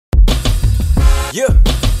Yeah.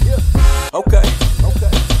 Okay.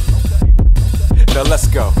 Now let's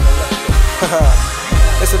go.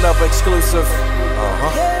 It's another exclusive.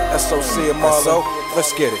 SOC and Marlon.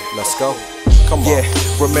 Let's get it. Let's go. Come on. Yeah,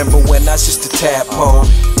 remember when I was just a tadpole?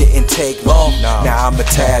 Didn't take long, now I'm a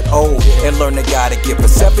tad old. And learn to gotta give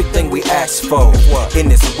us everything we ask for. In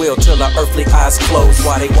this will till our earthly eyes close.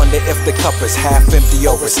 Why they wonder if the cup is half empty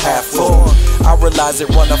or it's half full. I realize it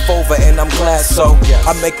run up over and I'm glad so.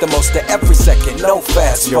 I make the most of every second, no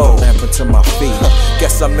fast forward. Lamp unto my feet,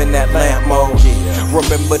 guess I'm in that lamp mode.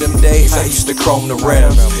 Remember them days I used to chrome the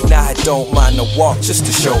rims. Now I don't mind the walk just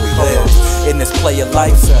to show we live. In this play of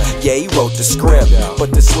life, yeah, he wrote the script,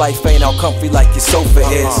 but this life ain't all comfy like your sofa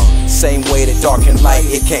is. Same way that dark and light,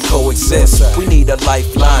 it can't coexist. We need a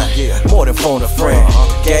lifeline, more than phone a friend.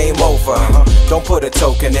 Game over, don't put a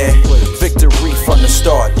token in. Victory from the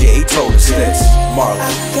start, yeah, he told us this. Marlon,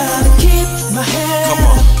 I gotta keep my head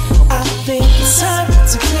up. I think it's time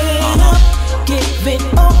to clean up. Giving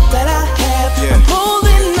all that I have, I'm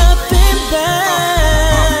holding nothing back.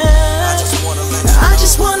 I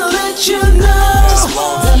just wanna let you know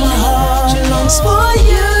that my heart longs for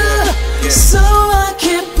you, so I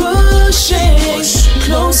keep pushing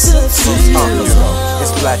closer to you.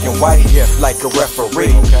 It's black and white, like a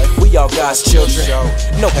referee. We all God's children,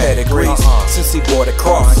 no pedigrees. Since he bore the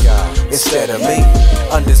cross instead of me,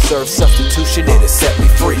 undeserved substitution, it has set me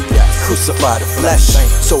free. Crucify the flesh,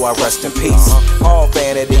 so I rest in peace. All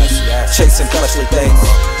vanities, chasing fleshly things,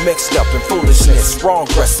 mixed up in foolishness, wrong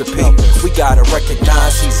recipe. We gotta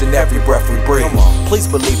recognize he's in every breath we breathe. Please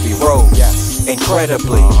believe he rose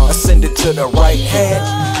incredibly, ascended to the right hand,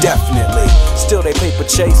 definitely. Still they paper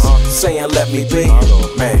chase, saying let me be.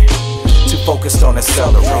 Man, too focused on the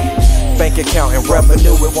salary, bank account and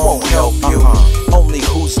revenue, it won't help you. Only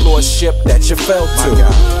whose lordship that you fell to.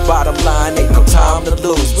 Bottom line, ain't no time to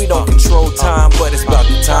lose. We don't control time, but it's about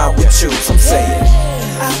the time we choose. I'm saying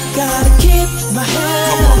I gotta keep my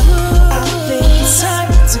head up. I think it's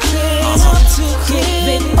time to clean up.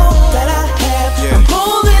 Giving all that I have, I'm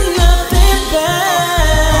holding nothing back.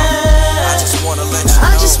 I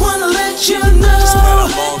just wanna let you know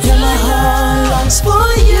that my heart longs for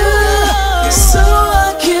you, so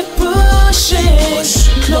I keep pushing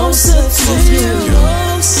closer to you.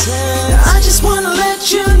 I just wanna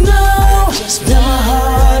let you know that my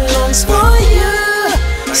heart longs for you,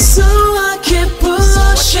 so I keep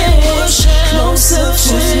pushing closer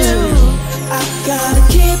to you. I gotta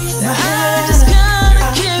keep my head up.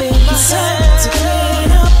 I think it's time to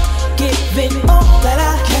clean up. Giving all that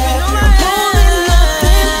I have, I'm holding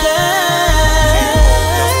nothing back.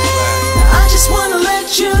 I just wanna let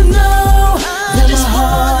you know that my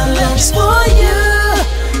heart longs for you,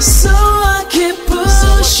 so I keep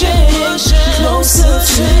pushing closer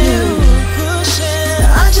to you.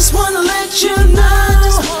 I just wanna let you know